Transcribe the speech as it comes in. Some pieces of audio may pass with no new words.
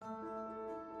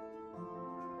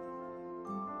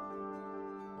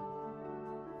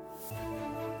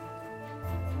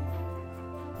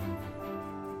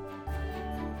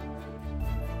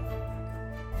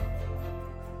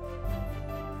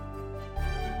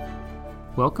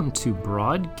Welcome to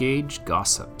Broad Gauge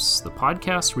Gossips, the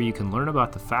podcast where you can learn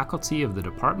about the faculty of the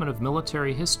Department of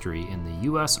Military History in the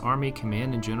U.S. Army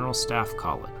Command and General Staff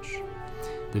College.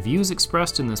 The views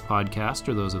expressed in this podcast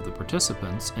are those of the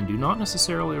participants and do not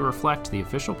necessarily reflect the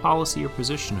official policy or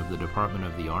position of the Department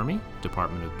of the Army,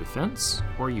 Department of Defense,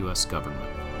 or U.S.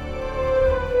 government.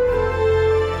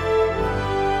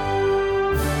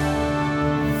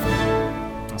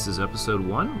 This is episode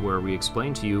 1, where we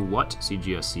explain to you what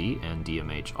CGSC and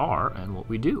DMH are and what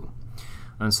we do.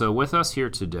 And so with us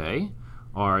here today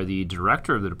are the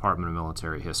Director of the Department of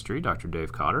Military History, Dr.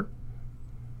 Dave Cotter,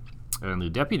 and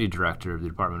the Deputy Director of the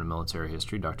Department of Military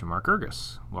History, Dr. Mark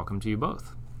Ergis. Welcome to you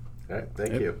both. All right,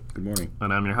 thank you. Good morning.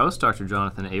 And I'm your host, Dr.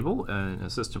 Jonathan Abel, an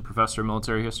Assistant Professor of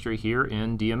Military History here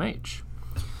in DMH.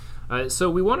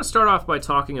 So we want to start off by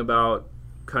talking about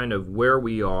kind of where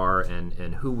we are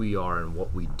and who we are and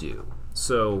what we do.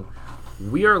 So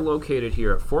we are located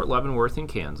here at Fort Leavenworth in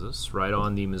Kansas, right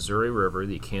on the Missouri River,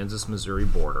 the Kansas-Missouri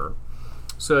border.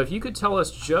 So if you could tell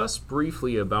us just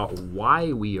briefly about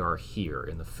why we are here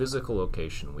in the physical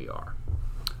location we are.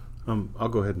 I'll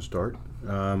go ahead and start.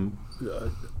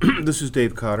 This is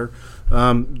Dave Cotter.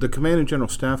 The Command and General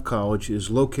Staff College is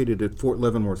located at Fort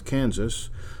Leavenworth, Kansas,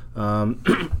 and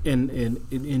it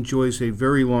enjoys a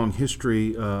very long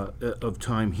history of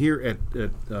time here at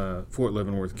Fort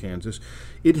Leavenworth, Kansas.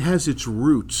 It has its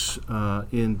roots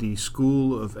in the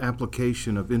School of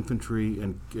Application of Infantry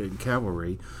and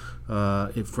Cavalry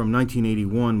from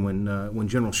 1981 when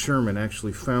General Sherman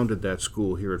actually founded that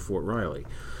school here at Fort Riley.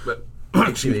 But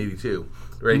 1882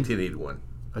 or 1881.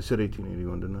 I said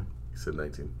 1881, didn't I? You said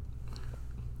 1881.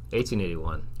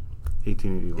 1881.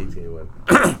 1881.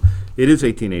 It is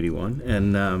 1881,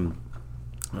 and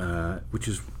which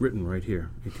is written right here,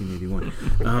 1881.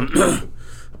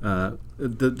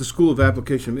 The School of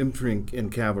Application of Infantry and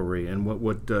Cavalry, and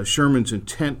what Sherman's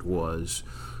intent was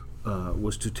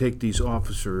to take these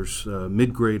officers,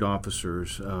 mid-grade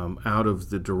officers, out of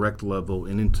the direct level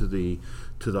and into the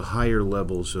higher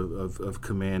levels of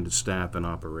command, staff, and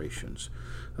operations,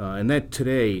 and that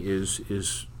today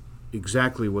is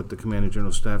exactly what the Command and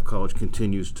General Staff College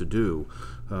continues to do.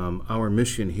 Our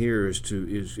mission here is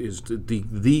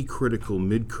the critical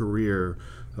mid-career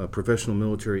professional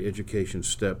military education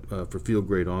step for field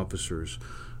grade officers.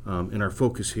 And our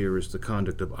focus here is the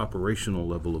conduct of operational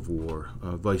level of war,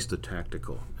 vice the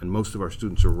tactical. And most of our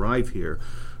students arrive here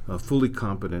fully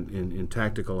competent in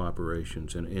tactical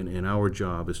operations, and our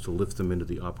job is to lift them into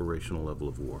the operational level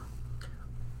of war.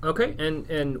 Okay,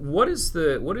 and what is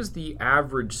the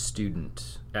average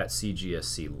student at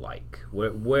CGSC like?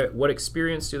 What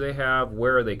experience do they have?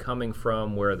 Where are they coming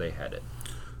from? Where are they headed?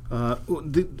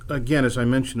 Again, as I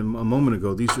mentioned a moment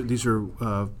ago, these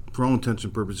are for all intents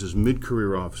and purposes,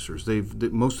 mid-career officers.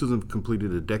 Most of them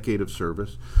completed a decade of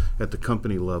service at the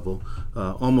company level.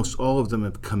 Almost all of them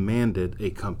have commanded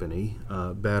a company,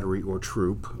 battery, or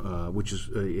troop, which is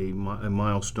a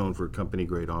milestone for a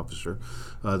company-grade officer.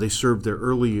 They served their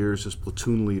early years as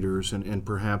platoon leaders and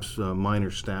perhaps minor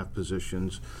staff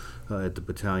positions at the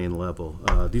battalion level.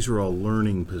 These are all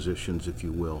learning positions, if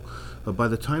you will. By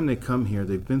the time they come here,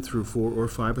 they've been through 4 or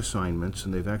 5 assignments,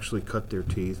 and they've actually cut their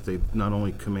teeth. They've not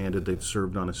only commanded, they've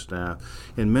served on a staff,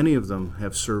 and many of them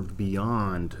have served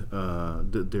beyond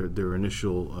their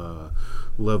initial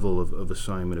level of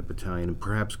assignment at battalion, and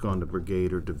perhaps gone to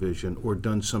brigade or division, or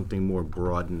done something more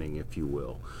broadening, if you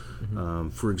will. Mm-hmm.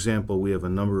 For example, we have a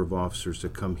number of officers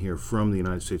that come here from the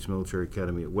United States Military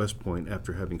Academy at West Point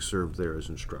after having served there as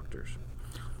instructors.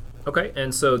 Okay,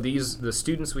 and so the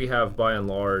students we have by and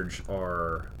large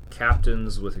are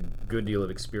captains with a good deal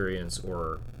of experience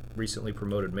or recently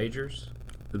promoted majors?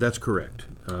 That's correct.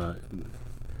 Yeah,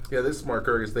 this is Mark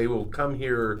Ergis. They will come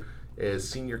here as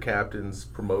senior captains,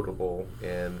 promotable,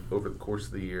 and over the course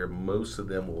of the year, most of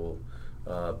them will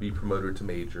be promoted to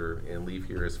major and leave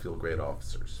here as field grade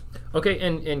officers. Okay,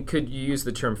 and could you use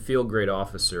the term field grade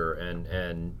officer,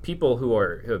 and people who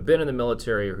have been in the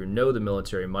military or who know the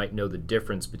military might know the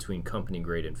difference between company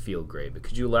grade and field grade, but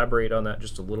could you elaborate on that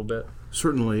just a little bit?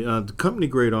 Certainly. The company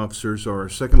grade officers are our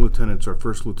second lieutenants, our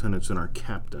first lieutenants, and our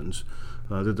captains.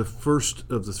 They're the first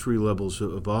of the 3 levels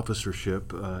of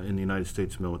officership in the United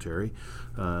States military,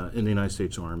 in the United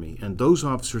States Army. And those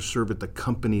officers serve at the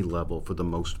company level for the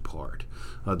most part.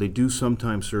 They do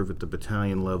sometimes serve at the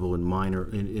battalion level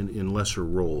in lesser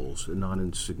roles, not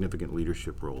in significant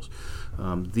leadership roles.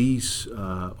 These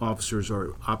officers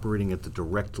are operating at the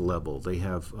direct level. They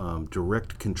have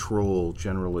direct control,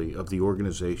 generally, of the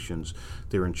organizations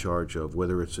they're in charge of,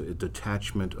 whether it's a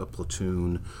detachment, a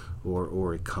platoon,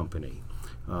 or a company.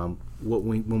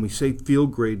 when we say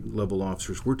field grade level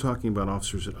officers, we're talking about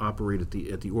officers that operate at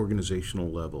the organizational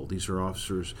level. These are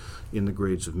officers in the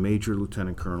grades of major,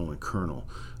 lieutenant colonel, and colonel.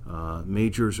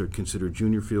 Majors are considered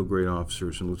junior field grade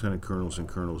officers, and lieutenant colonels and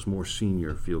colonels more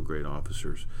senior field grade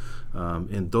officers.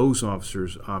 And those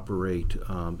officers operate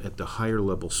at the higher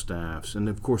level staffs, and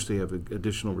of course they have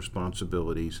additional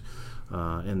responsibilities,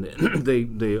 and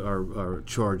they are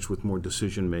charged with more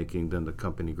decision making than the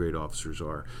company grade officers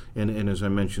are. And as I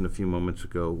mentioned a few moments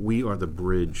ago, we are the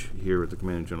bridge here at the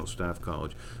Command and General Staff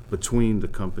College between the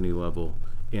company level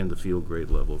and the field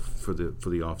grade level for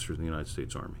the officers in the United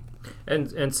States Army.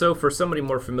 And so for somebody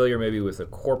more familiar maybe with a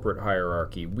corporate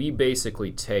hierarchy, we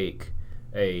basically take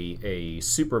a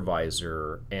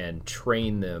supervisor and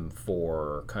train them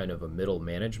for kind of a middle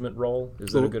management role.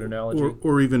 Is that a good analogy?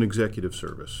 Or even executive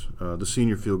service. The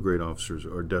senior field grade officers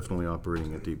are definitely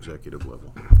operating at the executive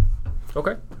level.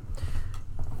 Okay.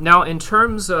 Now, in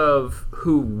terms of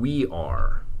who we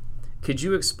are, could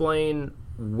you explain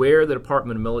where the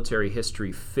Department of Military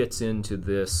History fits into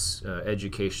this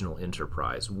educational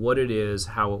enterprise, what it is,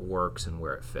 how it works, and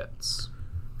where it fits?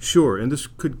 Sure, and this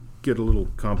could get a little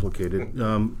complicated.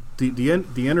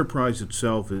 The enterprise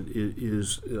itself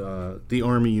is the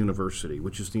Army University,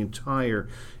 which is the entire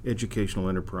educational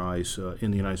enterprise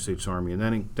in the United States Army,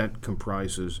 and that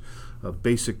comprises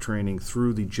basic training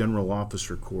through the general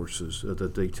officer courses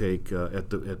that they take at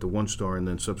the 1-star and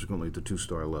then subsequently at the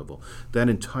 2-star level. That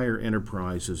entire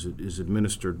enterprise is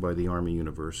administered by the Army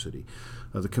University.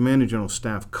 The Command and General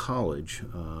Staff College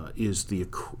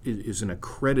is an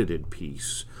accredited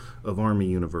piece of Army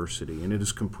University, and it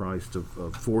is comprised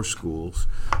of 4 schools,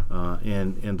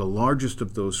 and the largest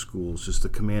of those schools is the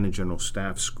Command and General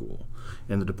Staff School,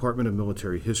 and the Department of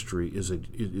Military History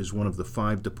is one of the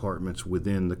 5 departments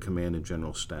within the Command and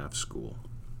General Staff School.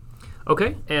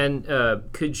 Okay, and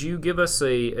could you give us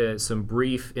some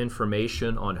brief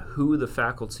information on who the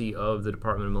faculty of the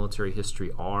Department of Military History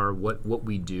are, what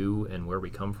we do, and where we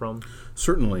come from?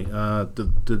 Certainly.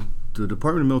 The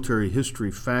Department of Military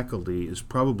History faculty is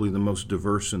probably the most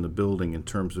diverse in the building in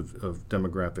terms of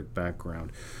demographic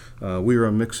background. We are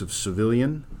a mix of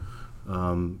civilian,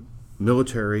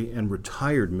 military, and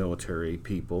retired military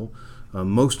people,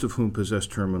 most of whom possess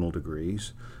terminal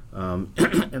degrees. And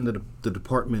the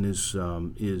department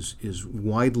is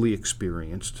widely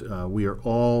experienced. We are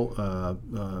all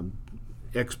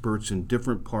experts in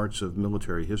different parts of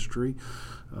military history,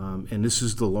 and this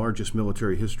is the largest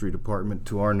military history department,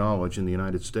 to our knowledge, in the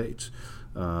United States.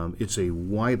 It's a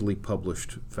widely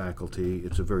published faculty.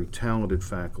 It's a very talented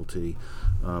faculty,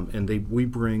 and we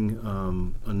bring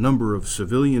a number of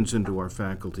civilians into our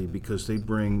faculty because they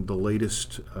bring the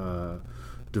latest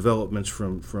developments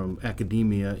from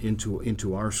academia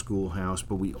into our schoolhouse,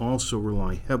 but we also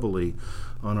rely heavily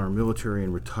on our military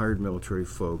and retired military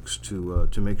folks to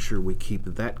make sure we keep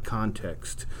that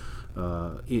context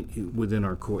within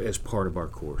our course as part of our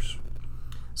course.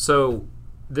 So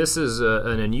this is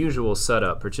an unusual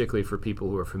setup, particularly for people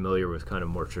who are familiar with kind of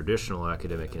more traditional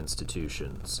academic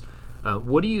institutions.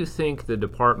 What do you think the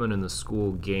department and the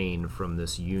school gain from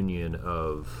this union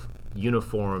of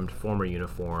uniformed, former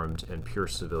uniformed, and pure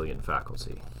civilian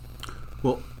faculty?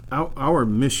 Well, our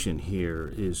mission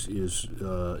here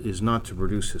is not to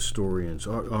produce historians.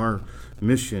 Our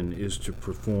mission is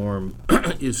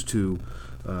to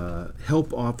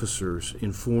help officers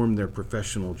inform their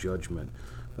professional judgment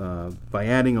by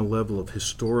adding a level of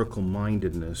historical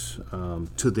mindedness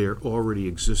to their already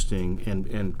existing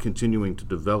and continuing to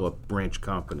develop branch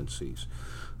competencies.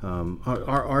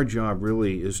 Our job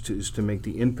really is to make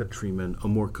the infantryman a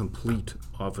more complete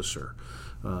officer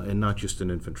and not just an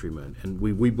infantryman. And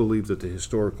we believe that the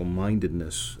historical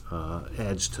mindedness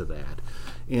adds to that.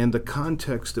 And the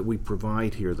context that we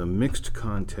provide here, the mixed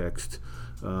context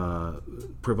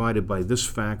provided by this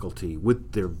faculty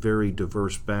with their very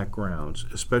diverse backgrounds,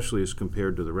 especially as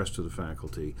compared to the rest of the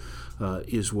faculty,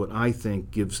 is what I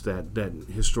think gives that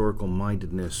historical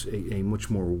mindedness a much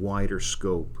more wider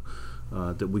scope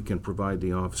that we can provide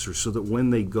the officers, so that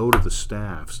when they go to the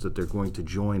staffs that they're going to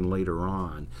join later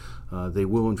on, they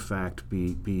will in fact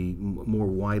be more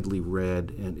widely read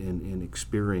and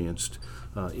experienced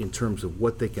in terms of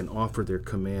what they can offer their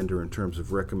commander in terms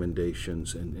of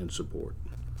recommendations and support.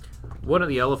 One of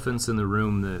the elephants in the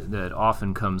room that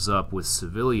often comes up with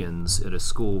civilians at a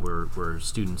school where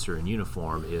students are in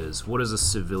uniform is, what does a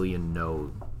civilian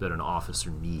know that an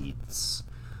officer needs?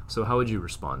 So how would you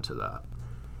respond to that?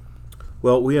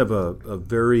 Well, we have a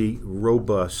very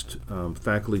robust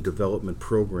faculty development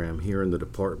program here in the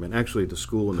department. Actually, the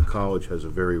school and the college has a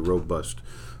very robust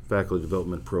faculty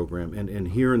development program. And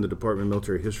here in the Department of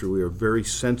Military History, we are very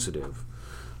sensitive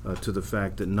to the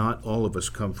fact that not all of us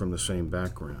come from the same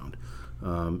background.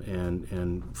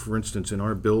 And for instance, in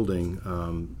our building,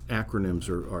 acronyms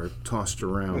are tossed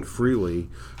around freely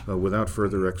without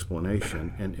further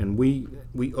explanation, and we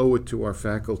owe it to our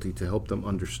faculty to help them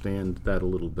understand that a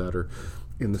little better.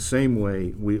 In the same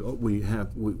way, we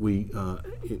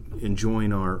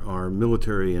enjoin our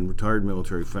military and retired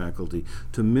military faculty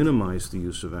to minimize the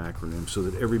use of acronyms so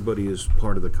that everybody is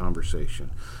part of the conversation.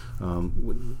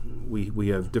 We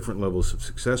have different levels of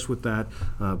success with that,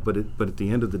 but at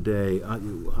the end of the day,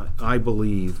 I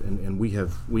believe, and we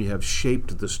have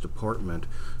shaped this department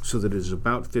so that it is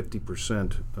about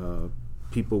 50%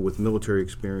 people with military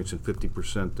experience and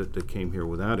 50% that came here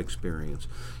without experience,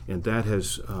 and that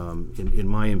has, in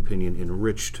my opinion,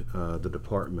 enriched the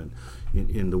department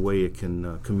in the way it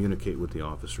can communicate with the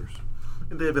officers.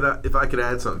 And David, if I could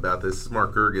add something about this,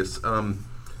 Mark Gerges.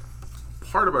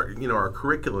 Part of our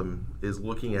curriculum is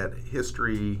looking at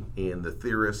history and the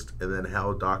theorist, and then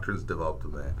how doctrines developed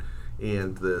in that.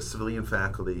 And the civilian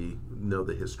faculty know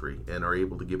the history and are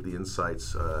able to give the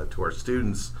insights to our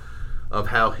students of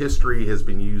how history has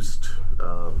been used,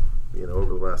 over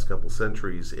the last couple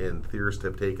centuries, and theorists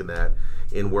have taken that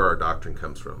and where our doctrine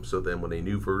comes from. So then, when a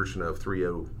new version of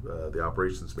 3.0, the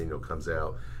operations manual, comes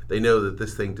out, they know that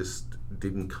this thing just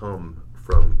didn't come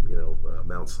from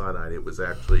Mount Sinai. It was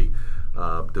actually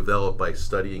developed by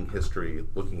studying history,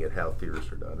 looking at how theories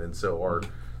are done. And so our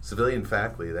civilian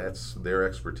faculty, that's their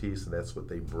expertise, and that's what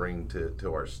they bring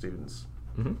to our students.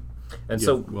 Mm-hmm. And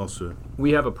so well said.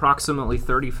 We have approximately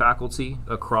 30 faculty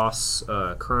across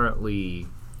currently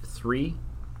 3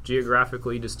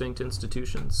 geographically distinct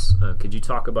institutions. Could you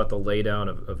talk about the laydown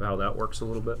of how that works a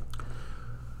little bit?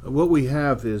 What we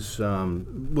have is,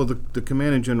 the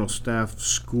Command and General Staff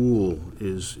School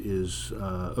is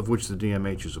of which the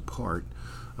DMH is a part,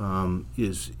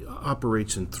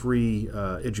 operates in 3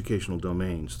 educational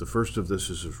domains. The first of this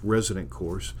is a resident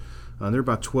course. There are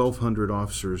about 1,200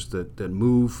 officers that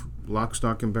move lock,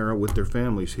 stock, and barrel with their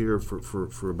families here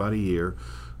for about a year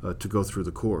to go through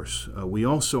the course. We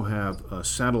also have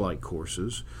satellite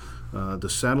courses. The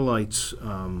satellites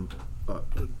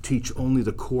teach only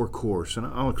the core course, and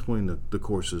I'll explain the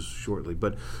courses shortly,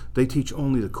 but they teach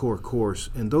only the core course,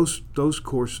 and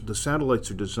the satellites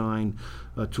are designed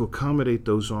to accommodate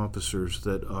those officers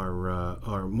that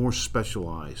are more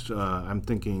specialized. I'm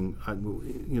thinking,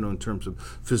 in terms of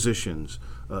physicians,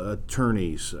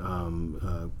 attorneys,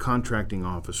 contracting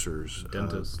officers,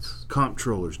 dentists,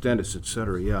 comptrollers, dentists,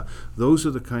 etc. Yeah, those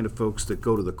are the kind of folks that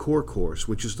go to the core course,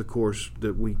 which is the course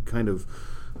that we kind of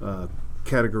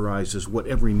categorized as what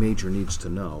every major needs to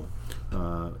know,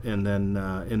 and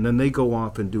then they go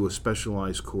off and do a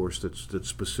specialized course that's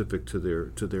specific to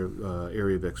their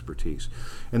area of expertise,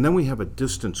 and then we have a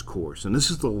distance course, and this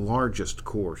is the largest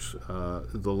course,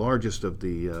 the largest of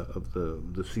the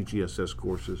CGSS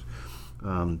courses,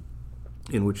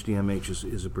 in which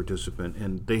DMH is a participant,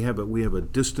 and we have a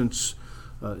distance.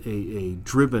 A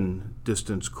driven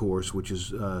distance course, which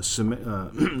is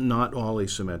not all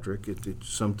asymmetric.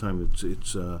 Sometimes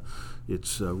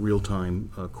it's a real-time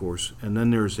course, and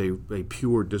then there's a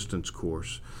pure distance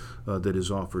course that is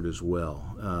offered as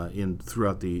well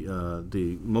throughout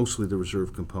the mostly the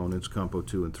reserve components, Compo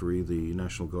 2 and 3, the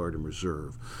National Guard and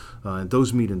Reserve, and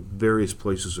those meet in various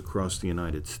places across the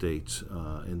United States,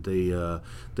 and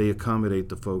they accommodate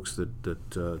the folks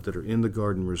that are in the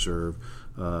Guard and Reserve.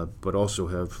 But also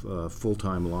have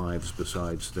full-time lives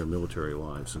besides their military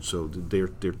lives, and so they're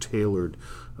tailored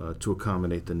to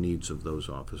accommodate the needs of those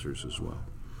officers as well.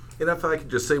 And if I could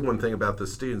just say one thing about the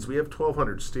students, we have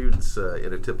 1,200 students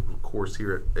in a typical course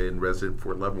here in resident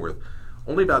Fort Leavenworth.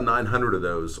 Only about 900 of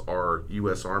those are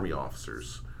U.S. Army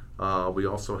officers. We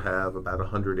also have about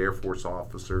 100 Air Force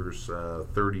officers,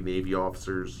 30 Navy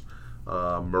officers,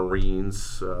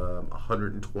 Marines,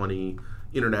 120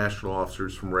 international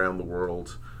officers from around the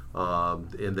world,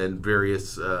 and then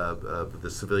various the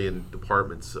civilian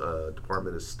departments,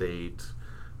 Department of State,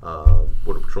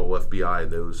 Border Patrol, FBI,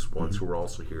 and those ones who are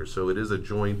also here. So it is a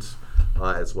joint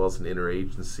as well as an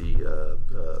interagency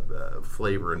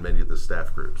flavor in many of the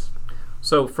staff groups.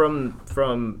 So from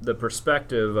the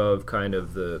perspective of kind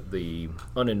of the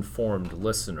uninformed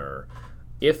listener,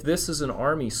 if this is an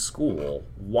Army school,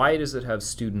 why does it have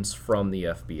students from the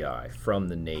FBI, from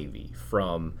the Navy,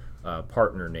 from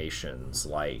partner nations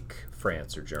like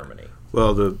France or Germany?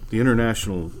 Well, the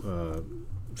international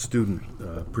student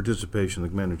participation in the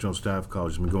Command and General Staff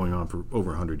College has been going on for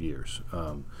over 100 years.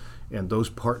 And those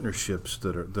partnerships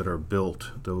that are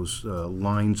built, those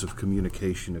lines of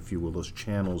communication, if you will, those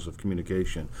channels of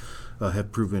communication,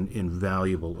 have proven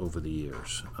invaluable over the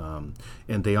years.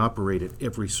 And they operate at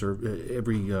every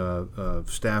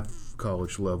staff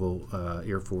college level,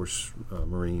 Air Force,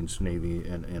 Marines, Navy,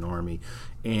 and Army,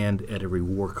 and at every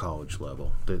war college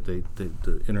level.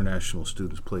 The international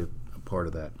students play a part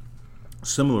of that.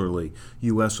 Similarly,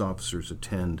 U.S. officers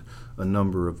attend a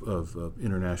number of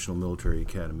international military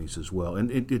academies as well, and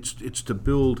it's to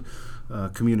build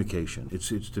communication. It's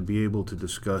to be able to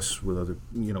discuss with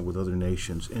other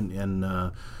nations, and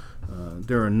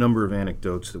there are a number of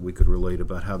anecdotes that we could relate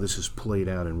about how this is played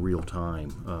out in real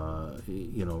time.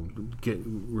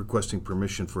 Requesting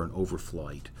permission for an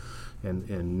overflight.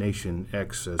 And Nation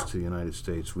X says to the United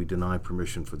States, we deny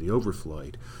permission for the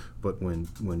overflight. But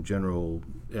when General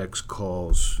X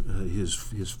calls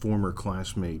his former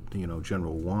classmate,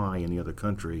 General Y in the other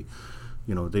country,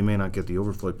 they may not get the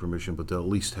overflight permission, but they'll at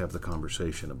least have the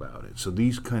conversation about it. So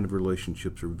these kind of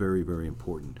relationships are very, very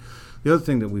important. The other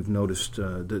thing that we've noticed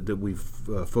that we've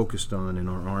focused on in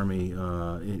our Army,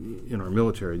 in our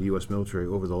military, the U.S. military,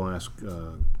 over the last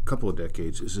couple of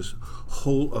decades is this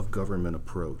whole of government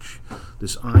approach.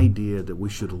 This idea that we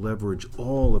should leverage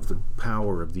all of the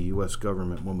power of the U.S.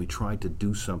 government when we try to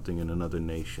do something in another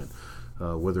nation.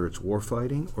 Whether it's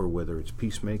warfighting or whether it's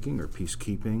peacemaking or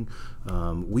peacekeeping,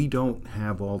 we don't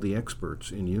have all the experts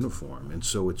in uniform. And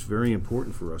so it's very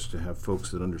important for us to have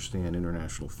folks that understand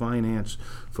international finance,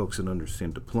 folks that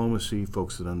understand diplomacy,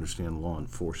 folks that understand law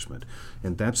enforcement.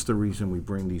 And that's the reason we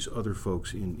bring these other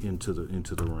folks into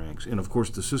the ranks. And of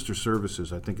course, the sister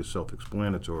services, I think, is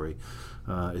self-explanatory.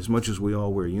 As much as we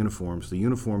all wear uniforms, the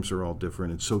uniforms are all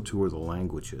different, and so too are the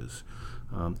languages.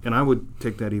 And I would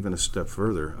take that even a step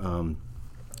further.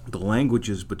 The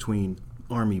languages between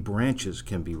Army branches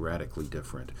can be radically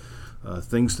different.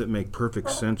 Things that make perfect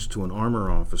sense to an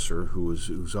armor officer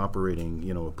who's operating,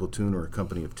 a platoon or a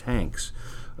company of tanks,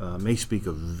 may speak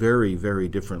a very, very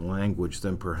different language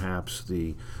than perhaps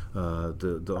the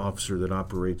officer that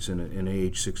operates in an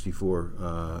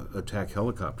AH-64 attack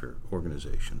helicopter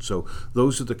organization. So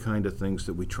those are the kind of things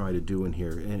that we try to do in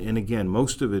here. And again,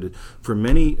 most of it, for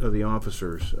many of the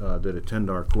officers that attend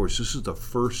our course, this is the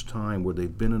first time where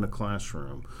they've been in a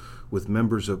classroom with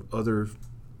members of other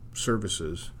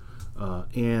services,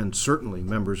 and certainly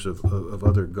members of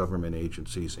other government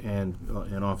agencies and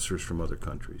officers from other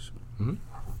countries. Mm-hmm.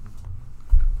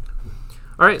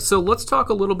 All right, so let's talk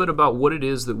a little bit about what it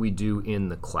is that we do in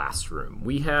the classroom.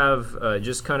 We have,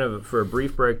 just kind of for a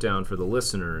brief breakdown for the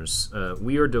listeners,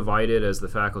 we are divided as the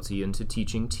faculty into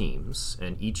teaching teams,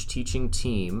 and each teaching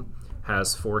team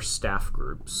has 4 staff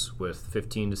groups with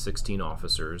 15 to 16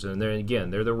 officers. And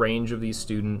they're the range of these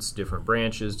students, different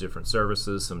branches, different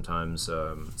services, sometimes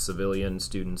civilian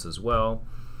students as well.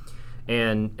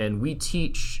 And we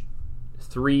teach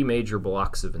 3 major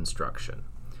blocks of instruction.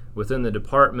 Within the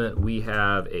department, we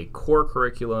have a core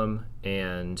curriculum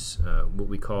and what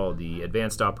we call the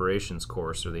Advanced Operations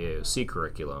course, or the AOC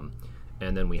curriculum,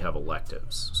 and then we have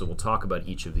electives. So we'll talk about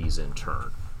each of these in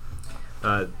turn.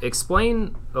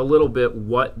 Explain a little bit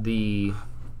what the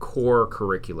core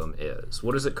curriculum is.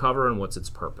 What does it cover and what's its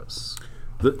purpose?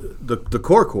 The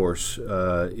core course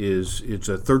it's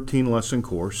a 13-lesson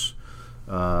course.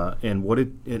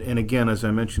 And again, as I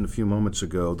mentioned a few moments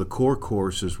ago, the core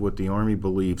course is what the Army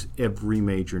believes every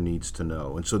major needs to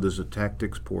know. And so there's a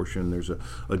tactics portion, there's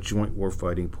a joint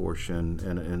warfighting portion,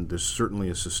 and there's certainly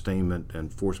a sustainment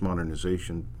and force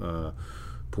modernization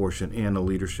portion and a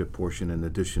leadership portion in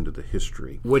addition to the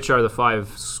history. Which are the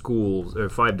 5 schools or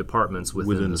 5 departments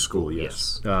within the school,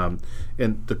 yes.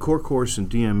 And the core course in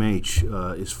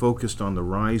DMH is focused on the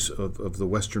rise of the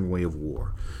Western way of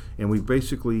war. And we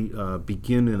basically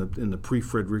begin in the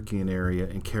pre-Frederikian area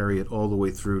and carry it all the way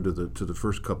through to the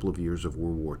first couple of years of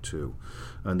World War II.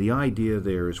 And the idea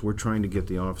there is we're trying to get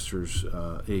the officers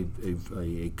a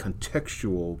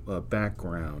contextual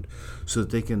background so that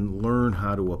they can learn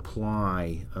how to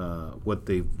apply what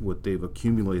they've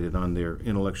accumulated on their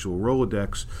intellectual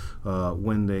Rolodex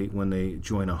when they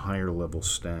join a higher level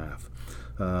staff.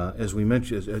 As we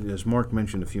mentioned, as Mark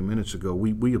mentioned a few minutes ago,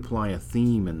 we apply a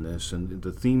theme in this, and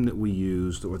the theme that we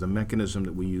use, or the mechanism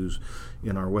that we use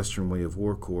in our Western Way of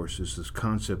War course, is this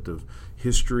concept of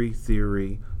history,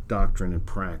 theory, doctrine, and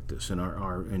practice. And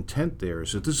our intent there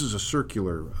is that this is a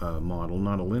circular model,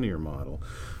 not a linear model,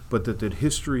 but that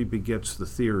history begets the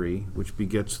theory, which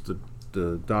begets the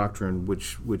doctrine,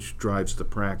 which drives the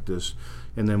practice.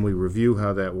 And then we review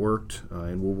how that worked.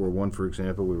 In World War I, for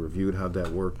example, we reviewed how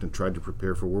that worked and tried to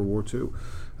prepare for World War II.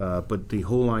 But the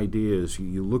whole idea is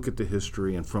you look at the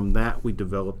history, and from that we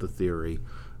develop the theory.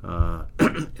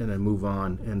 and then move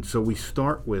on. And so we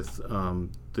start with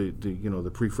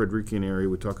the pre-Frederikian area.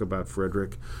 We talk about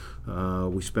Frederick.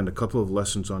 We spend a couple of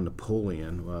lessons on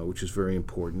Napoleon, which is very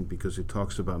important because it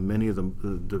talks about many of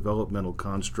the developmental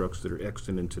constructs that are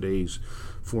extant in today's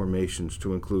formations,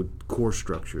 to include core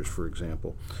structures, for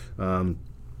example.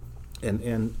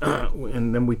 And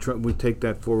then we take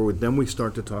that forward. Then we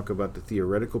start to talk about the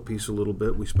theoretical piece a little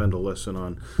bit. We spend a lesson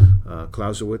on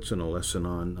Clausewitz and a lesson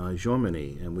on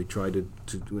Jomini, and we try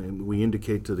we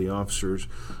indicate to the officers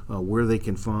where they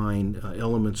can find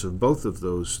elements of both of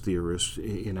those theorists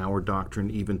in our doctrine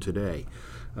even today.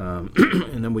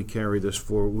 And then we carry this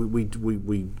forward.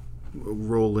 We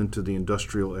roll into the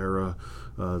industrial era,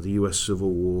 the U.S. Civil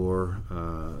War,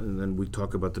 and then we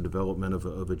talk about the development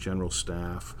of a general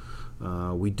staff.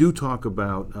 We do talk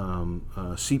about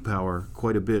sea power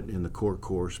quite a bit in the core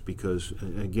course because,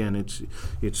 again, it's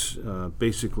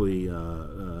basically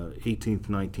 18th,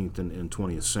 19th, and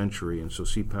 20th century, and so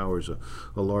sea power is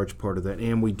a large part of that.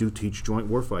 And we do teach joint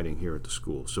warfighting here at the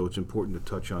school, so it's important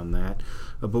to touch on that.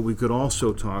 But we could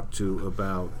also talk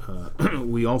about,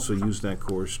 we also use that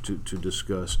course to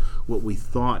discuss what we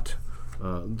thought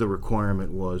the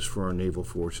requirement was for our naval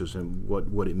forces and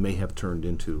what it may have turned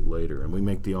into later. And we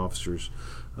make the officers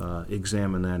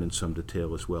examine that in some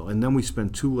detail as well. And then we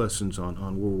spend 2 lessons on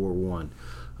World War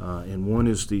I. And one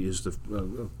is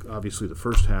obviously the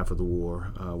first half of the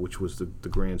war, which was the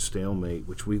Grand Stalemate,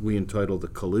 which we entitled The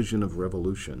Collision of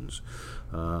Revolutions.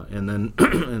 And then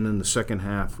the second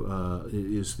half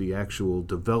is the actual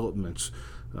developments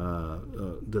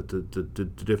that the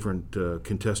different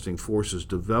contesting forces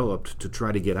developed to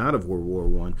try to get out of World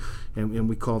War I, and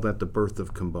we call that the birth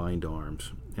of combined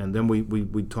arms. And then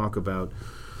we talk about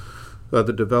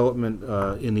the development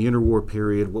in the interwar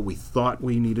period, what we thought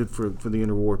we needed for the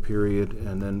interwar period,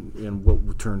 and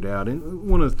what turned out. And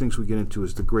one of the things we get into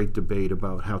is the great debate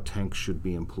about how tanks should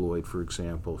be employed, for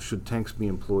example. Should tanks be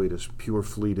employed as pure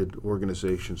fleeted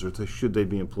organizations, or should they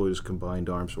be employed as combined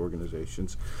arms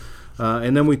organizations?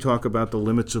 And then we talk about the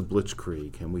limits of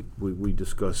blitzkrieg, and we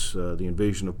discuss the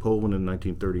invasion of Poland in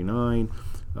 1939,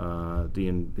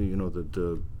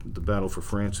 the battle for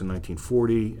France in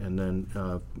 1940, and then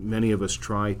many of us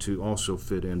try to also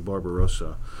fit in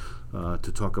Barbarossa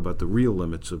to talk about the real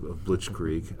limits of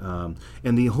blitzkrieg.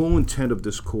 And the whole intent of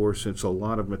this course, it's a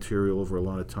lot of material over a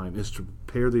lot of time, is to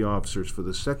prepare the officers for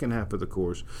the second half of the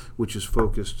course, which is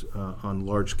focused on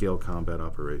large-scale combat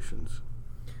operations.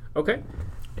 Okay.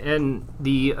 And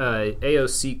the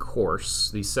AOC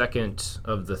course, the second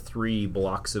of the 3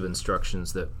 blocks of instruction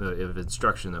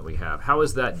that we have, how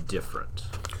is that different?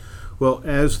 Well,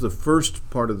 as the first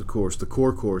part of the course, the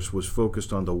core course, was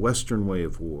focused on the Western way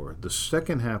of war, the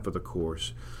second half of the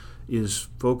course is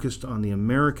focused on the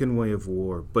American way of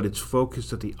war, but it's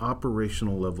focused at the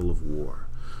operational level of war.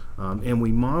 And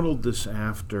we modeled this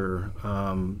after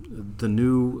the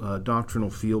new doctrinal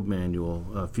field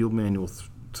manual, Field Manual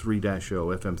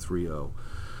 3-0, FM30.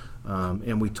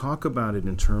 And we talk about it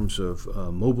in terms of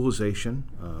mobilization.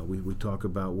 We talk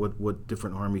about what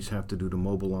different armies have to do to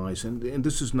mobilize, and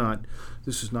this is not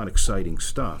exciting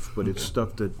stuff, but it's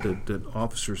stuff that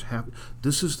officers have.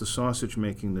 This is the sausage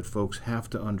making that folks have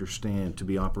to understand to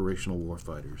be operational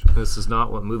warfighters. This is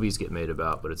not what movies get made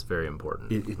about, but it's very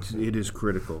important. It is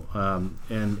critical,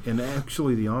 and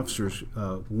actually the officers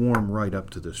warm right up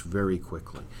to this very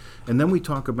quickly. And then we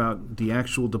talk about the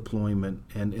actual deployment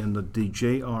and the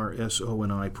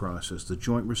JRSO&I process, the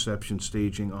Joint Reception,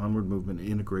 Staging, Onward Movement, and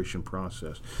Integration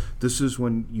process. This is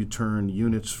when you turn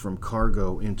units from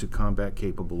cargo into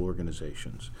combat-capable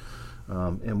organizations.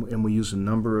 And we use a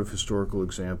number of historical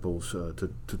examples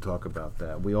to talk about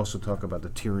that. We also talk about the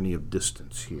tyranny of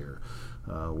distance here.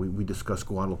 We discuss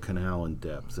Guadalcanal in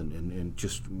depth and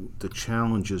just the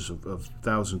challenges of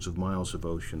thousands of miles of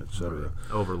ocean, et cetera.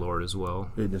 Overlord as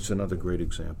well. It's another great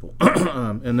example.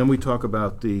 And then we talk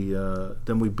about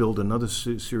then we build another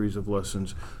series of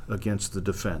lessons against the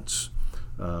defense.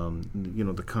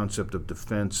 The concept of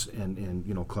defense,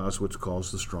 and Clausewitz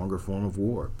calls the stronger form of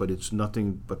war, but it's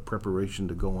nothing but preparation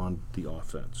to go on the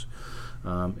offense.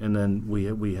 And then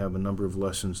we have a number of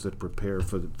lessons that prepare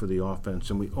for the offense,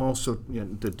 and we also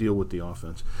that deal with the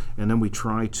offense. And then we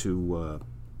try to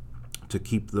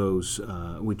keep those.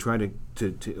 We try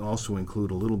to also include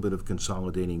a little bit of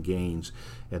consolidating gains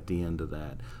at the end of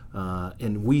that.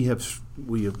 And we have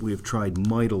tried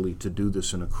mightily to do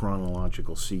this in a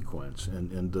chronological sequence,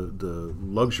 and the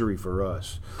luxury for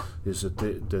us is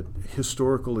that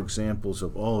historical examples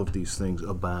of all of these things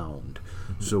abound.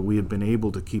 Mm-hmm. So we have been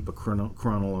able to keep a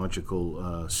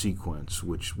chronological sequence,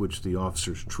 which the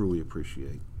officers truly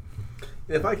appreciate.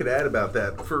 If I could add about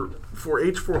that, for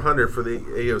H400, for the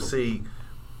AOC,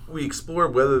 we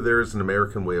explored whether there is an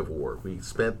American way of war. We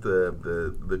spent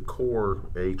the core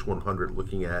H100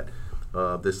 looking at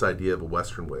this idea of a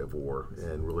Western way of war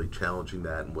and really challenging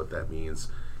that and what that means.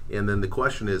 And then the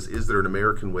question is there an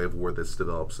American way of war that's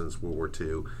developed since World War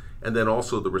II? And then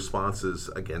also the responses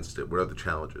against it. What are the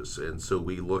challenges? And so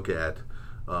we look at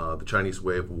the Chinese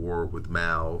way of war with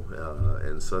Mao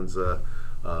and Sun Tzu.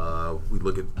 We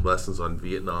look at lessons on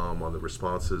Vietnam, on the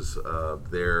responses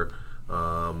there.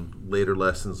 Later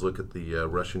lessons look at the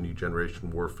Russian New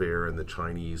Generation warfare and the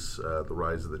Chinese, the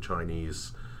rise of the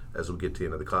Chinese as we get to the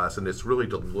end of the class. And it's really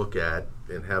to look at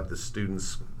and have the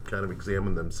students kind of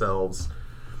examine themselves.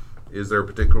 Is there a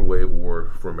particular way of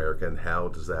war for America, and how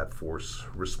does that force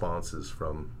responses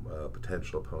from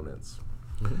potential opponents?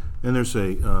 Mm-hmm. And there's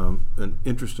an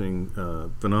interesting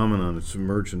phenomenon that's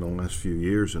emerged in the last few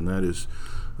years, and that is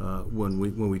when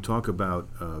we talk about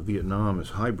Vietnam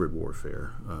as hybrid warfare,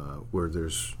 where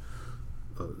there's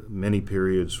many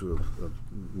periods of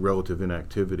relative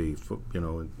inactivity,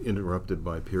 interrupted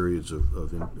by periods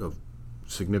of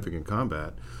significant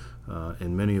combat.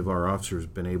 And many of our officers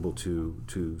have been able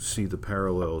to see the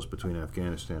parallels between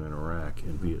Afghanistan and Iraq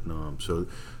and Vietnam. So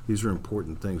these are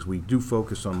important things. We do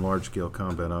focus on large-scale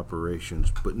combat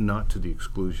operations, but not to the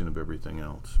exclusion of everything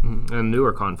else. Mm-hmm. And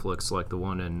newer conflicts like the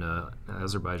one in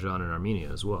Azerbaijan and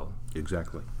Armenia as well.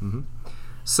 Exactly. Mm-hmm.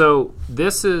 So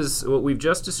this is what we've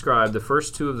just described. The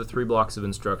first two of the 3 blocks of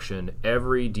instruction,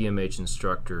 every DMH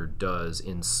instructor does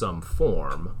in some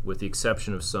form, with the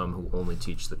exception of some who only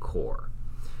teach the core.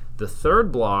 The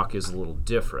third block is a little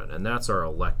different, and that's our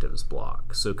electives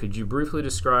block. So could you briefly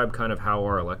describe kind of how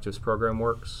our electives program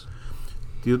works?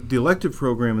 The elective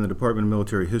program in the Department of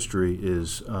Military History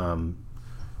is,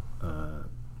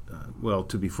 well,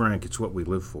 to be frank, it's what we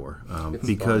live for,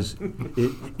 because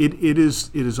it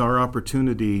is our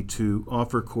opportunity to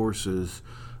offer courses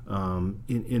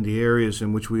in the areas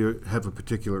in which we have a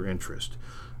particular interest.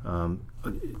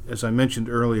 As I mentioned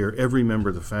earlier, every member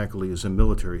of the faculty is a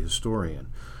military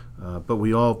historian. But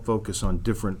we all focus on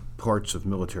different parts of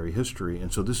military history,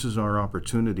 and so this is our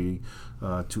opportunity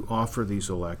to offer these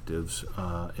electives,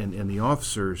 and the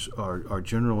officers are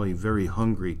generally very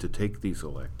hungry to take these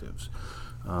electives.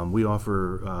 We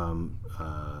offer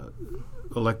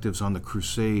electives on the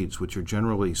Crusades, which are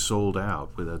generally sold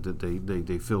out.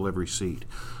 They fill every seat.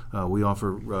 We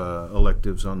offer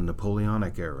electives on the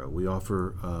Napoleonic era. We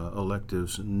offer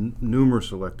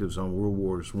numerous electives on World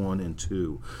Wars I and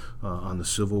II, on the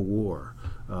Civil War,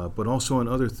 but also on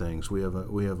other things. We have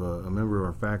a member of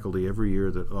our faculty every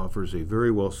year that offers a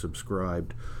very well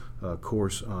subscribed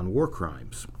course on war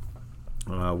crimes.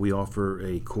 We offer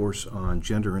a course on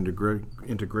gender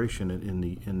integration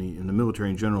in the military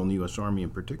in general, and the U.S. Army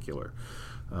in particular.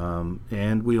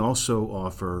 And we also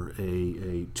offer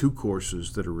 2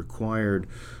 courses that are required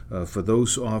for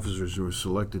those officers who are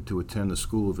selected to attend the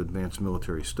School of Advanced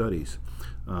Military Studies.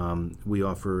 We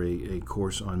offer a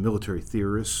course on military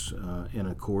theorists and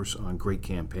a course on great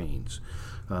campaigns.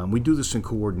 We do this in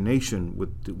coordination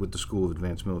with the School of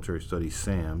Advanced Military Studies,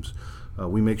 SAMS.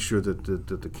 We make sure that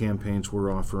the campaigns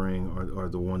we're offering are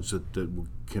the ones that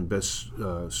can best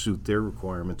suit their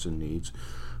requirements and needs.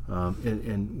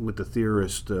 And with the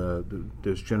theorist,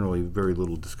 there's generally very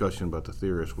little discussion about the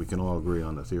theorist. We can all agree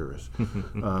on the theorist.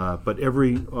 But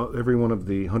every one of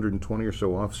the 120 or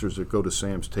so officers that go to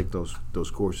SAMS take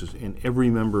those courses, and every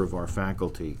member of our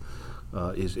faculty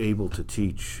is able to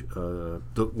teach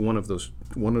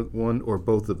one or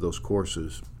both of those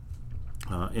courses,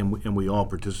 and we all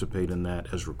participate in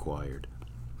that as required.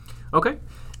 Okay,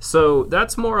 so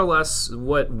that's more or less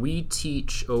what we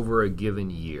teach over a given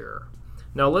year.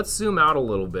 Now let's zoom out a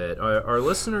little bit. Our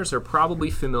listeners are probably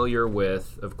familiar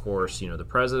with, of course, the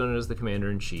President is the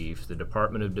Commander-in-Chief, the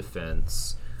Department of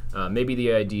Defense, maybe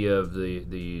the idea of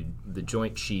the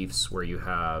Joint Chiefs, where you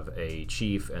have a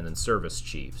chief and then service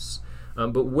chiefs.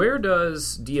 But where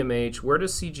does DMH, where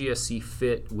does CGSC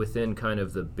fit within kind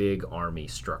of the big Army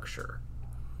structure?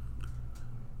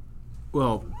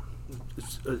 Well,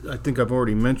 I think I've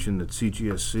already mentioned that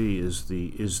CGSC is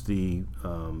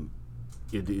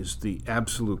the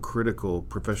absolute critical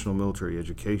professional military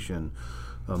education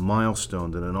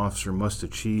milestone that an officer must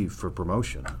achieve for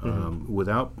promotion.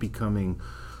 Without becoming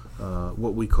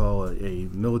what we call a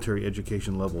military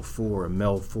education level 4, a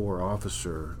MEL 4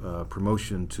 officer,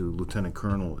 promotion to lieutenant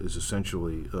colonel is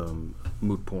essentially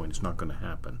moot point. It's not going to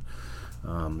happen.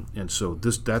 And so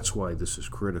that's why this is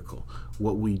critical.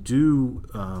 What we do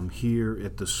here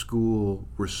at the school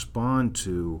respond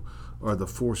to are the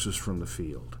forces from the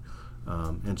field.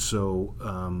 And so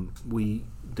we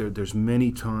there's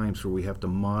many times where we have to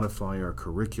modify our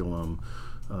curriculum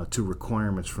to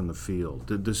requirements from the field.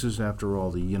 This is, after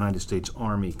all, the United States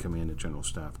Army Command and General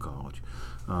Staff College.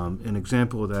 An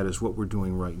example of that is what we're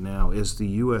doing right now. As the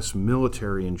U.S.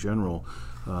 military in general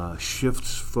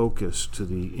shifts focus to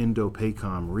the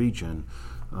Indo-PACOM region,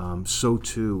 so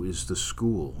too is the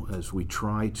school, as we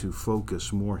try to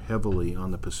focus more heavily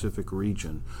on the Pacific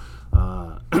region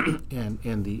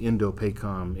and the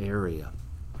Indo-PACOM area.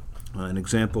 An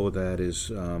example of that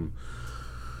is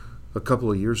a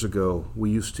couple of years ago,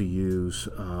 we used to use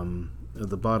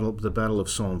the Battle of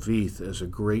Saint-Vith as a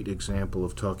great example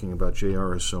of talking about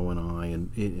JRSO&I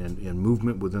and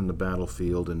movement within the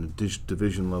battlefield and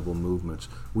division-level movements.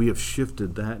 We have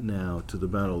shifted that now to the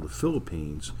Battle of the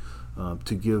Philippines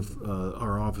to give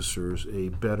our officers a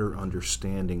better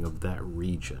understanding of that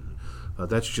region.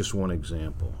 That's just one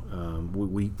example.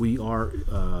 We are...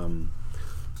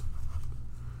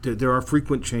 There are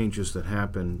frequent changes that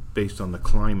happen based on the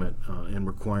climate and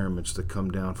requirements that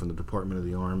come down from the Department of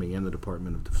the Army and the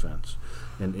Department of Defense,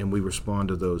 and we respond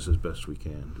to those as best we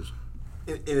can.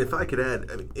 And if I could add,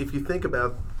 I mean, if you think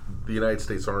about the United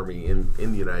States Army in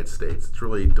the United States, it's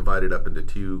really divided up into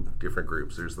two different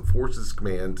groups. There's the Forces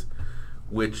Command,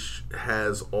 which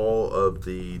has all of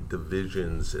the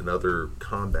divisions and other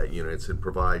combat units and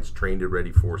provides trained and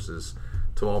ready forces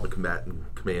to all the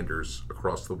combatant commanders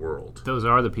across the world. Those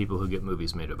are the people who get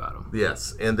movies made about them.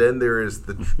 Yes, and then there is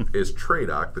is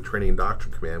TRADOC, the Training and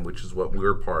Doctrine Command, which is what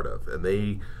we're part of, and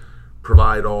they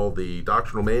provide all the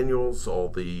doctrinal manuals, all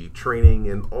the training,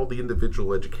 and all the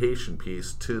individual education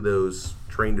piece to those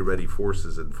trained and ready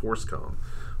forces in FORSCOM.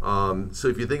 So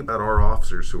if you think about our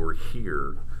officers who are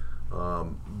here,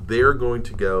 they're going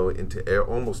to go into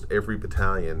almost every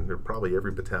battalion, or probably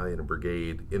every battalion and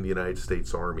brigade in the United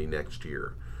States Army next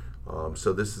year.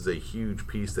 So this is a huge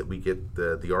piece that we get.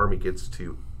 The Army gets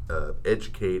to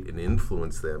educate and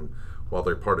influence them while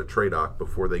they're part of TRADOC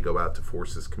before they go out to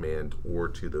Forces Command or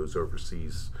to those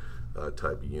overseas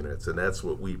type of units, and that's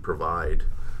what we provide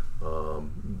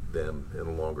them in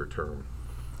the longer term.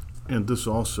 And this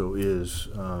also is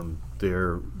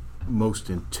their most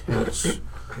intense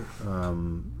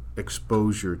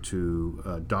exposure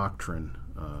to doctrine.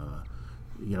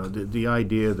 The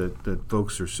idea that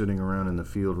folks are sitting around in the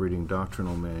field reading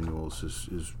doctrinal manuals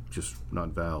is just not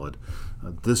valid.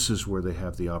 This is where they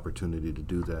have the opportunity to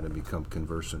do that and become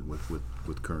conversant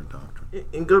with current doctrine.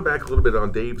 And go back a little bit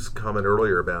on Dave's comment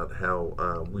earlier about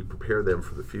how we prepare them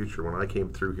for the future. When I came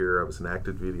through here, I was an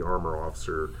active duty armor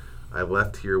officer. I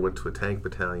left here, went to a tank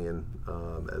battalion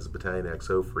as a battalion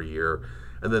XO for a year,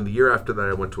 and then the year after that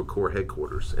I went to a Corps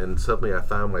headquarters, and suddenly I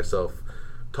found myself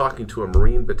talking to a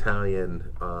Marine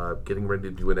battalion, getting ready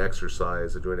to do an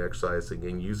exercise, a joint exercising,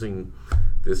 and using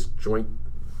this joint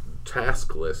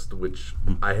task list, which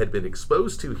I had been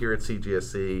exposed to here at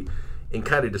CGSC, and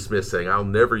kind of dismissing, I'll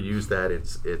never use that,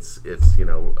 it's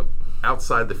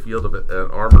outside the field of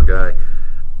an armor guy.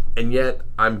 And yet,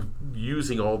 I'm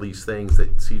using all these things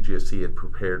that CGSC had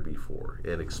prepared me for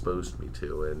and exposed me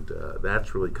to, and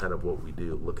that's really kind of what we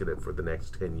do, look at it for the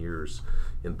next 10 years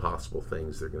in possible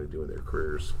things they're going to do in their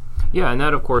careers. Yeah, and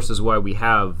that, of course, is why we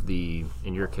have in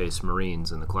your case,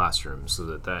 Marines in the classroom, so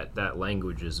that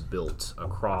language is built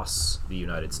across the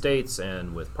United States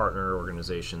and with partner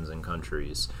organizations and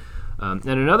countries. And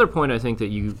another point I think that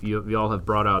you all have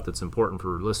brought out that's important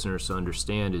for listeners to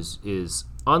understand is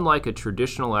unlike a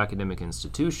traditional academic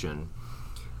institution,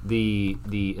 the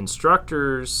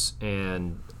instructors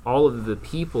and all of the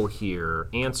people here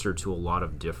answer to a lot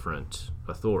of different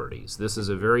authorities. This is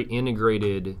a very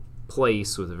integrated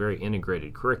place with a very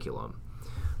integrated curriculum.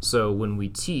 So when we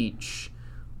teach,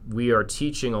 we are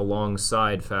teaching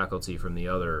alongside faculty from the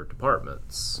other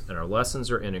departments, and our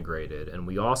lessons are integrated, and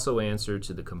we also answer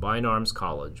to the Combined Arms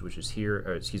College, which is here,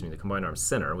 the Combined Arms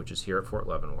Center, which is here at Fort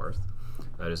Leavenworth.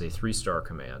 That is a 3-star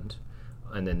command.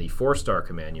 And then the 4-star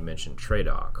command, you mentioned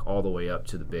TRADOC, all the way up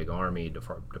to the big Army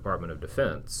Department of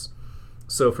Defense.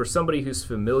 So for somebody who's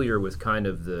familiar with kind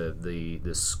of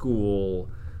the school,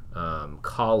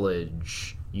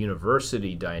 college,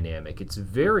 university dynamic, it's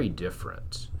very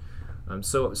different.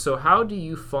 So how do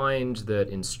you find that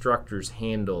instructors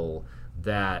handle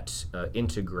that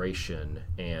integration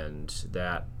and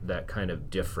that kind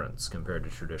of difference compared to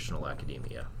traditional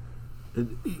academia?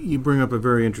 You bring up a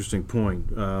very interesting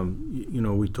point.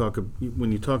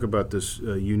 When you talk about this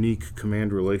unique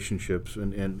command relationships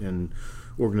and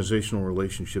organizational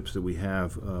relationships that we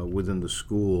have within the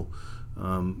school,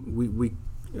 we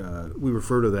we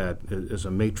refer to that as a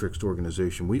matrixed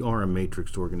organization. We are a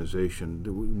matrixed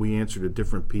organization. We answer to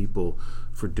different people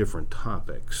for different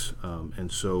topics,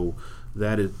 and so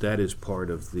that is part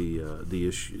of the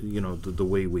issue. The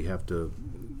way we have to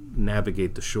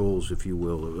navigate the shoals, if you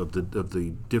will, of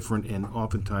the different and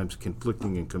oftentimes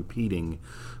conflicting and competing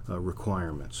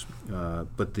requirements.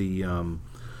 But the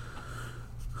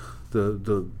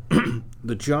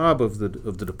job of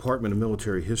the Department of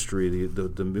Military History, the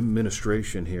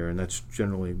administration here, and that's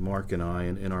generally Mark and I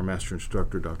and our master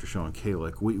instructor, Dr. Sean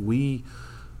Kalick, we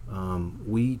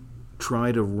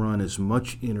try to run as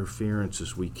much interference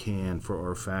as we can for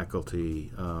our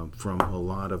faculty from a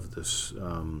lot of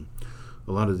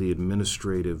the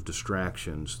administrative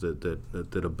distractions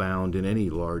that abound in any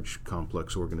large,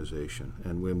 complex organization,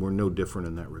 and we're no different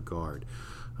in that regard.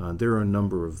 There are a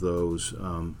number of those,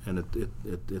 and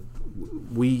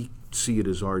we see it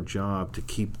as our job to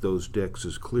keep those decks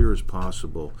as clear as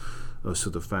possible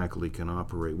so the faculty can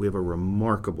operate. We have a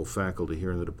remarkable faculty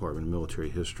here in the Department of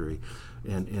Military History,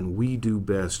 and we do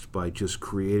best by just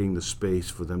creating the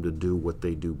space for them to do what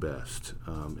they do best.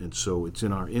 And so it's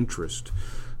in our interest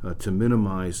to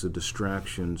minimize the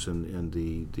distractions and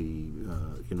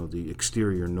the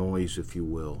exterior noise, if you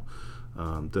will,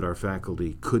 that our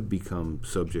faculty could become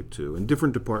subject to. And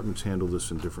different departments handle this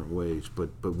in different ways,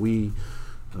 but we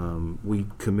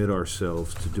commit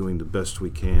ourselves to doing the best we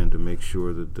can to make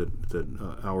sure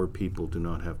that our people do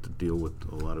not have to deal with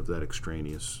a lot of that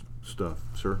extraneous stuff.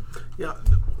 Sir? Yeah,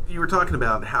 you were talking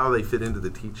about how they fit into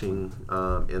the teaching,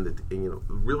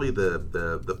 really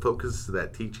the focus of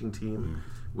that teaching team,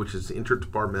 which is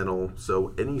interdepartmental.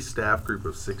 So any staff group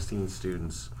of 16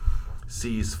 students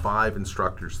sees 5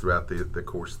 instructors throughout the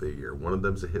course of the year. One of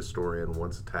them's a historian,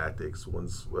 one's a tactics,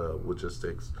 one's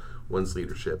logistics, one's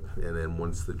leadership, and then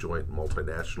one's the joint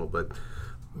multinational. But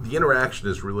the interaction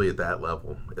is really at that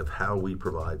level of how we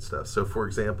provide stuff. So, for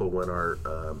example, when our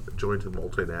joint and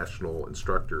multinational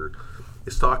instructor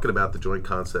is talking about the joint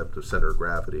concept of center of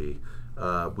gravity,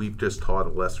 we've just taught a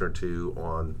lesson or two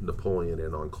on Napoleon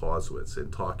and on Clausewitz,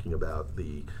 and talking about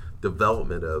the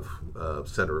development of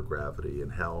center of gravity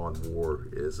and how on war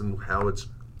is and how it's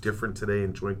different today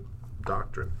in joint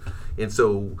doctrine. And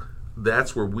so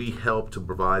that's where we help to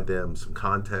provide them some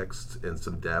context and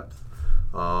some depth.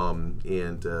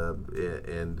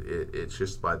 It's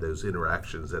just by those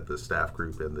interactions at the staff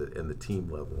group and the team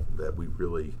level that we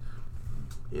really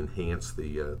enhance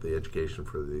the education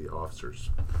for the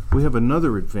officers. We have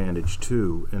another advantage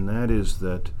too, and that is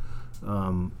that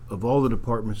of all the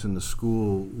departments in the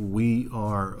school, we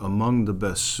are among the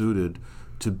best suited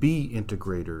to be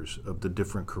integrators of the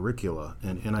different curricula.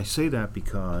 And I say that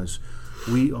because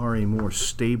we are a more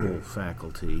stable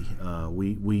faculty.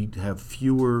 We have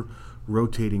fewer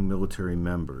rotating military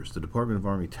members. The Department of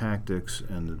Army Tactics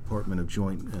and the Department of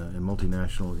Joint and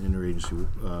Multinational Interagency,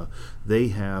 they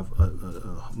have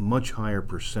a much higher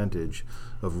percentage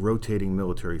of rotating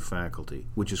military faculty,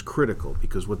 which is critical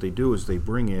because what they do is they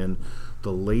bring in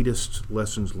the latest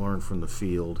lessons learned from the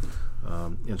field,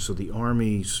 and so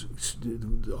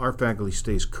our faculty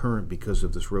stays current because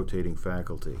of this rotating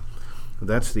faculty.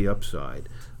 That's the upside.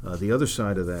 The other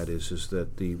side of that is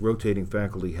that the rotating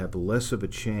faculty have less of a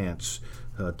chance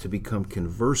to become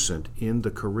conversant in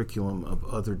the curriculum of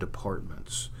other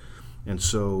departments. And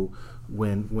so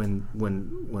when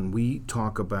we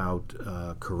talk about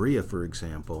Korea, for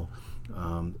example,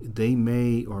 they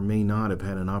may or may not have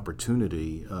had an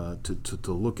opportunity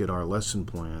to look at our lesson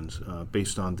plans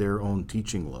based on their own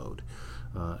teaching load.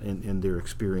 And their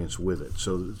experience with it.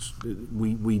 So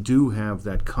we do have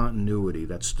that continuity,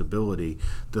 that stability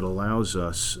that allows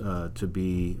us to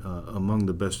be among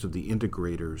the best of the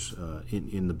integrators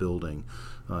in the building,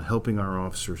 helping our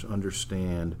officers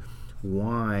understand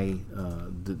why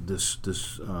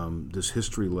this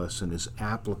history lesson is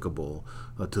applicable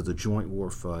to the joint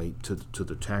warfight, to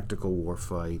the tactical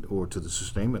warfight, or to the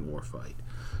sustainment warfight.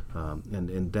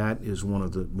 And that is one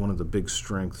of the big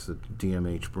strengths that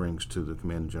DMH brings to the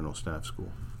Command and General Staff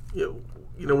School. You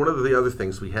know, one of the other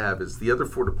things we have is the other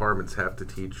 4 departments have to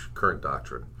teach current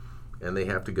doctrine, and they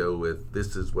have to go with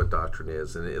this is what doctrine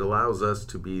is, and it allows us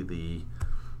to be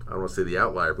I don't want to say the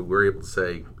outlier, but we're able to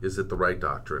say, is it the right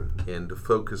doctrine, and to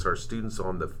focus our students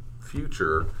on the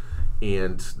future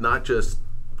and not just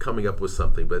coming up with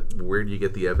something, but where do you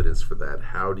get the evidence for that?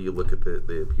 How do you look at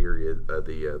the period,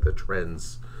 the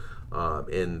trends?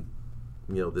 And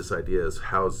this idea is,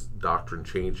 how's doctrine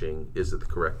changing? Is it the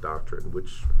correct doctrine?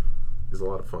 Which is a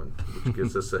lot of fun, which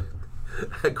gives us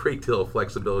a great deal of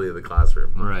flexibility in the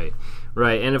classroom. Right,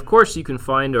 right. And of course, you can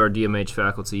find our DMH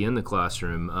faculty in the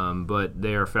classroom, but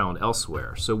they are found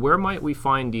elsewhere. So where might we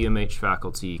find DMH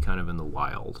faculty kind of in the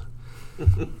wild?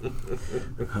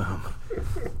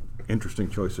 Interesting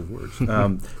choice of words.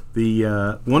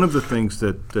 One of the things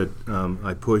that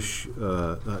I push,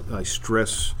 I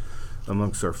stress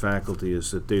amongst our faculty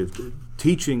is that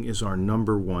teaching is our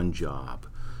number one job.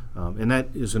 And that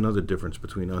is another difference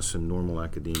between us and normal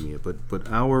academia.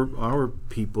 But our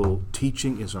people,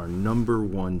 teaching is our number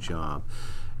one job.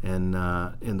 And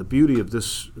the beauty of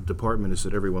this department is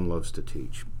that everyone loves to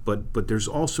teach. But there's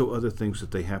also other things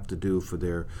that they have to do for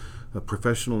their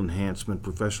professional enhancement,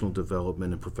 professional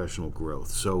development, and professional growth.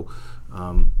 So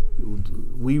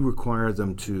we require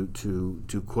them to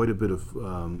do quite a bit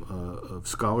of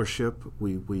scholarship.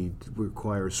 We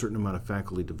require a certain amount of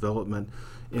faculty development,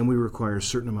 and we require a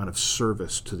certain amount of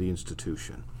service to the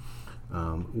institution.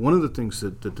 One of the things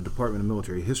that the Department of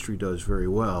Military History does very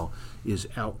well is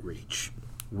outreach.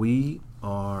 We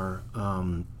are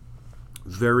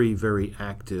very, very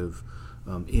active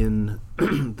in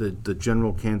the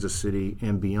general Kansas City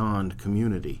and beyond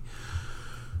community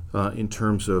in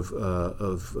terms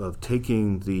of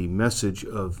taking the message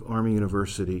of Army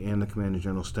University and the Command and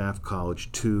General Staff College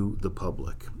to the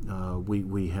public.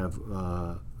 We have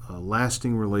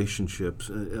lasting relationships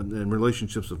and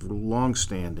relationships of long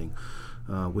standing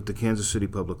with the Kansas City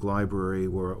Public Library,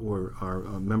 where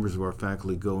our members of our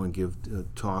faculty go and give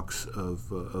talks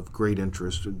of great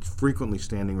interest, frequently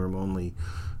standing room only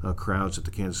crowds at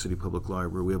the Kansas City Public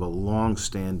Library. We have a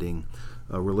long-standing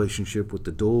relationship with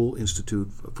the Dole Institute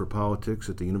for Politics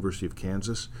at the University of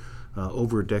Kansas,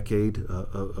 over a decade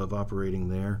of operating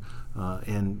there.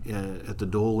 And at the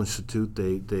Dole Institute,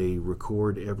 they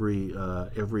record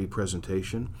every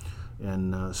presentation.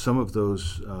 And some of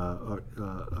those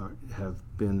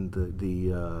have been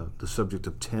the subject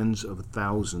of tens of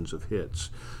thousands of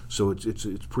hits. So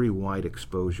it's pretty wide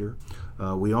exposure.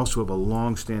 We also have a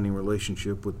long-standing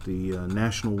relationship with the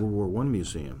National World War I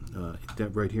Museum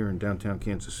right here in downtown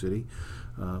Kansas City,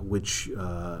 which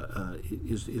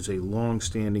is a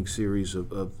long-standing series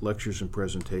of lectures and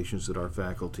presentations that our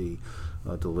faculty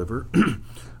deliver.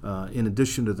 In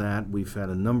addition to that, we've had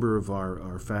a number of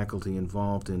our faculty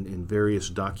involved in various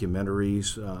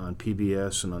documentaries on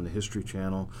PBS and on the History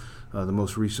Channel. The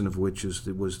most recent of which was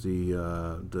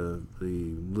the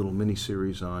little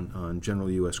mini-series on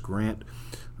General U.S. Grant,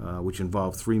 which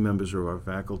involved three members of our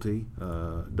faculty,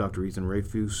 Dr. Ethan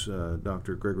Rafus,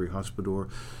 Dr. Gregory Hospodor,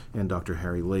 and Dr.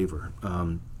 Harry Laver.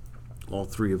 All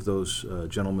three of those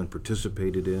gentlemen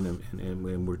participated in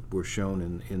and were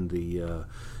shown in the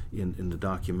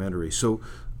documentary. So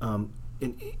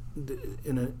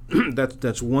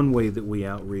that's one way that we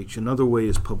outreach. Another way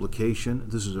is publication.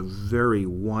 This is a very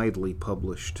widely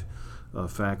published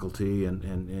faculty,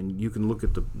 and you can look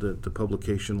at the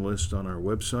publication list on our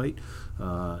website.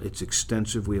 It's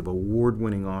extensive. We have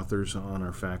award-winning authors on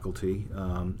our faculty,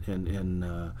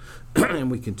 and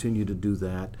we continue to do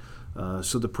that.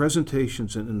 So the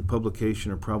presentations and the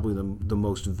publication are probably the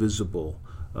most visible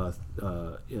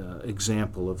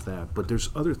example of that. But there's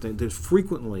other things. There's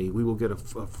frequently we will get a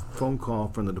phone call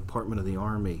from the Department of the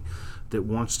Army that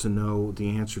wants to know the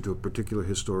answer to a particular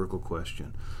historical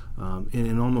question. And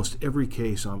in almost every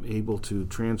case, I'm able to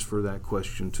transfer that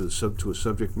question to a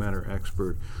subject matter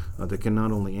expert that can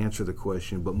not only answer the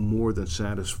question, but more than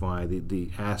satisfy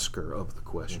the asker of the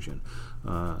question.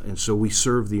 And so we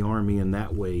serve the Army in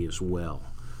that way as well.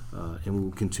 And we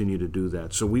will continue to do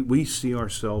that. So we see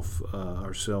ourselves,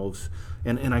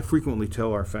 and I frequently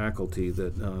tell our faculty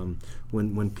that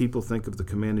when people think of the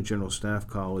Command and General Staff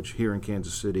College here in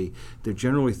Kansas City, they're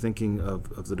generally thinking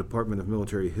of the Department of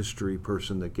Military History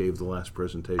person that gave the last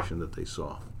presentation that they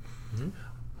saw. Mm-hmm.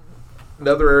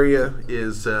 Another area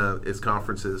is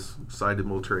conferences, Cited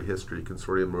Military History,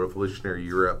 Consortium of Revolutionary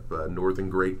Europe, Northern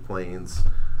Great Plains,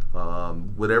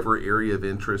 whatever area of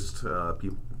interest,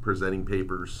 people presenting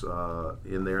papers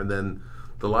in there. And then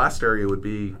the last area would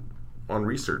be on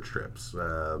research trips,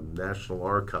 National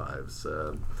Archives,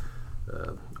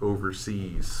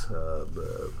 overseas,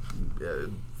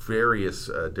 various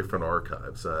different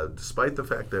archives. Despite the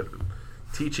fact that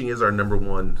teaching is our number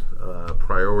one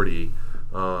priority,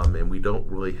 and we don't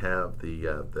really have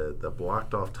the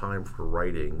blocked off time for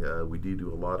writing, we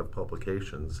do a lot of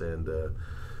publications, and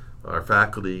our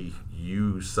faculty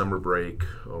use summer break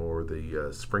or the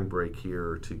spring break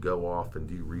here to go off and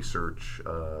do research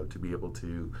to be able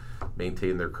to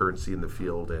maintain their currency in the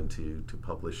field and to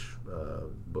publish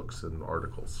books and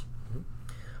articles.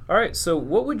 Mm-hmm. All right, so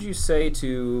what would you say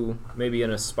to maybe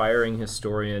an aspiring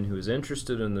historian who is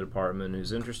interested in the department,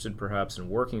 who's interested perhaps in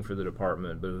working for the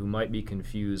department, but who might be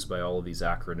confused by all of these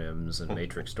acronyms and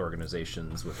matrixed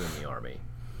organizations within the Army?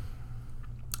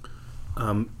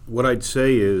 What I'd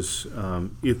say is,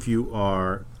 if you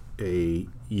are a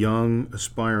young,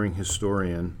 aspiring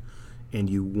historian and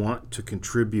you want to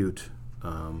contribute,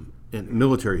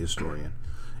 military historian,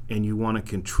 and you want to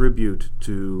contribute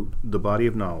to the body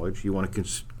of knowledge, you want to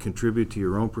contribute to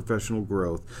your own professional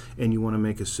growth, and you want to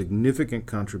make a significant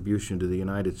contribution to the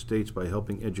United States by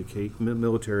helping educate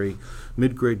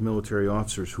mid-grade military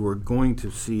officers who are going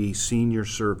to see senior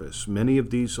service. Many of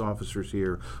these officers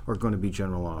here are going to be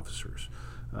general officers.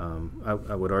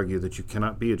 I would argue that you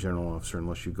cannot be a general officer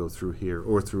unless you go through here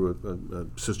or through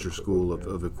a sister school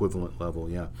of equivalent level.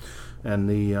 Yeah, and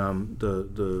the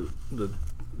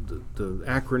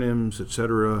acronyms,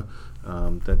 etc.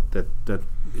 That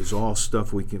is all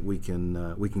stuff we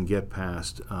can get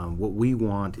past. What we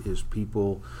want is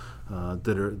people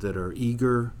that are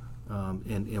eager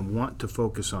and want to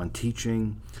focus on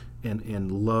teaching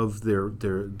and love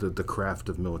the craft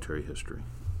of military history.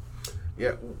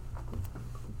 Yeah.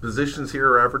 Positions here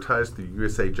are advertised through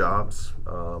USA Jobs.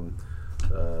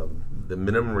 The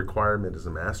minimum requirement is a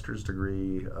master's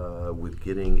degree with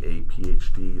getting a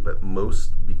PhD, but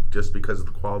just because of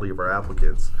the quality of our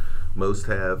applicants, most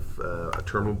have a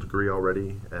terminal degree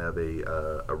already, have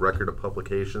a record of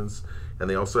publications, and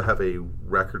they also have a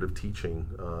record of teaching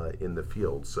in the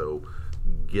field. So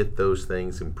get those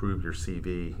things, improve your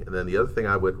CV. And then the other thing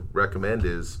I would recommend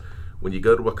is when you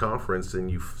go to a conference and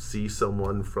you see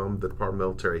someone from the Department of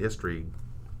Military History,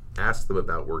 ask them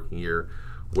about working here.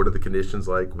 What are the conditions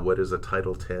like? What is a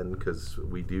Title 10? Because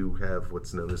we do have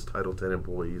what's known as Title 10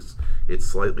 employees. It's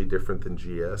slightly different than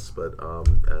GS, but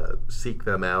seek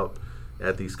them out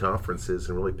at these conferences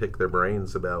and really pick their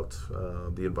brains about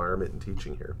the environment and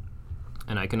teaching here.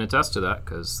 And I can attest to that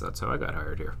because that's how I got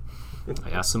hired here.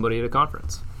 I asked somebody at a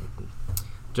conference.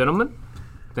 Gentlemen,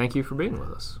 thank you for being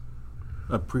with us.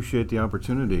 I appreciate the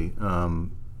opportunity.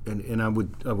 And I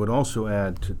would also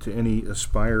add to any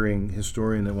aspiring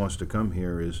historian that wants to come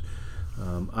here is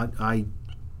I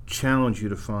challenge you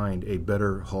to find a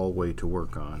better hallway to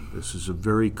work on. This is a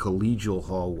very collegial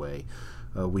hallway.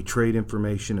 We trade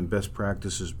information and best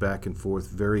practices back and forth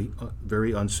very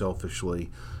unselfishly.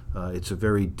 It's a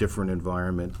very different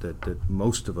environment that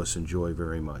most of us enjoy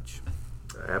very much.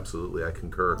 Absolutely, I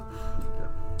concur. Yeah.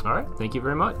 All right, thank you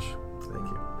very much. Thank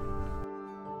you.